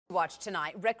Watch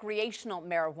tonight. Recreational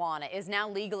marijuana is now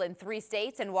legal in 3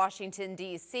 states and Washington,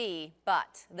 D.C.,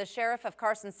 but the sheriff of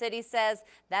Carson City says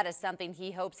that is something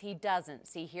he hopes he doesn't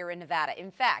see here in Nevada. In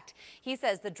fact, he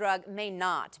says the drug may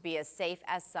not be as safe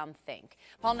as some think.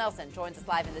 Paul Nelson joins us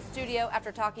live in the studio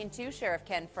after talking to Sheriff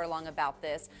Ken Furlong about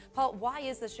this. Paul, why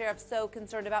is the sheriff so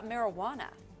concerned about marijuana?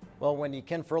 Well, Wendy,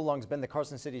 Ken Furlong's been the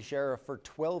Carson City Sheriff for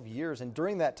 12 years, and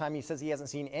during that time he says he hasn't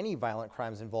seen any violent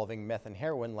crimes involving meth and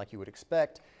heroin like you would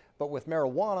expect. But with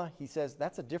marijuana, he says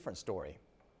that's a different story.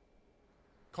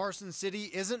 Carson City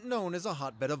isn't known as a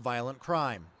hotbed of violent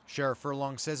crime. Sheriff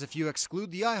Furlong says if you exclude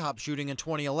the IHOP shooting in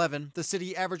 2011, the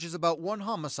city averages about 1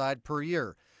 homicide per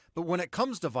year. But when it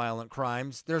comes to violent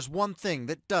crimes, there's one thing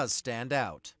that does stand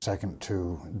out. Second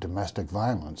to domestic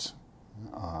violence,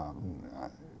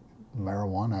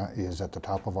 marijuana is at the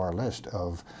top of our list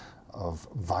of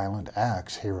violent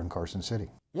acts here in Carson City.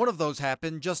 One of those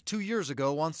happened just 2 years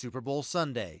ago on Super Bowl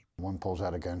Sunday. One pulls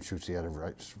out a gun, shoots the other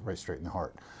right straight in the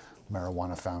heart.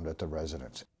 Marijuana found at the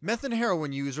residence. Meth and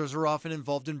heroin users are often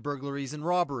involved in burglaries and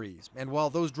robberies, and while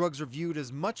those drugs are viewed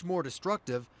as much more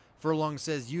destructive, Furlong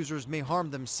says users may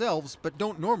harm themselves but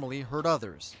don't normally hurt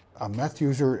others. A meth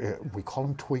user, we call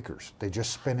them tweakers. They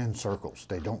just spin in circles.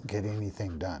 They don't get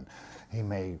anything done. He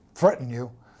may threaten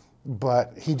you,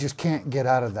 but he just can't get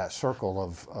out of that circle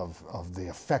of the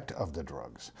effect of the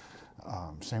drugs.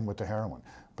 Same with the heroin.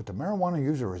 But the marijuana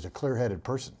user is a clear-headed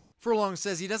person. Furlong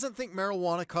says he doesn't think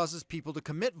marijuana causes people to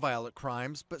commit violent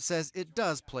crimes, but says it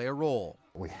does play a role.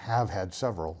 We have had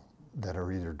several that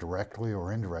are either directly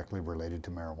or indirectly related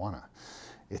to marijuana.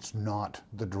 It's not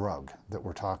the drug that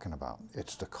we're talking about.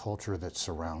 It's the culture that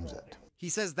surrounds it. He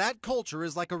says that culture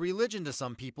is like a religion to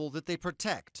some people that they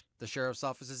protect. The sheriff's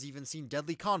office has even seen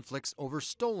deadly conflicts over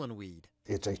stolen weed.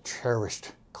 It's a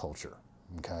cherished culture,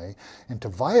 okay? And to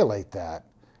violate that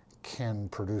can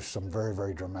produce some very,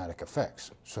 very dramatic effects,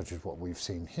 such as what we've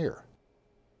seen here.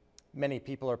 Many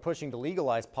people are pushing to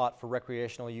legalize pot for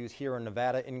recreational use here in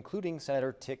Nevada, including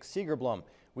Senator Tick Segerblum.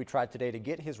 We tried today to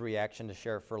get his reaction to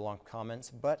Sheriff Furlong's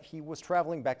comments, but he was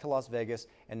traveling back to Las Vegas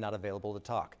and not available to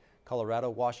talk. Colorado,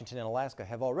 Washington, and Alaska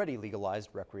have already legalized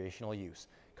recreational use.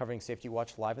 Covering Safety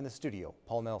Watch live in the studio,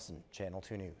 Paul Nelson, Channel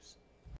 2 News.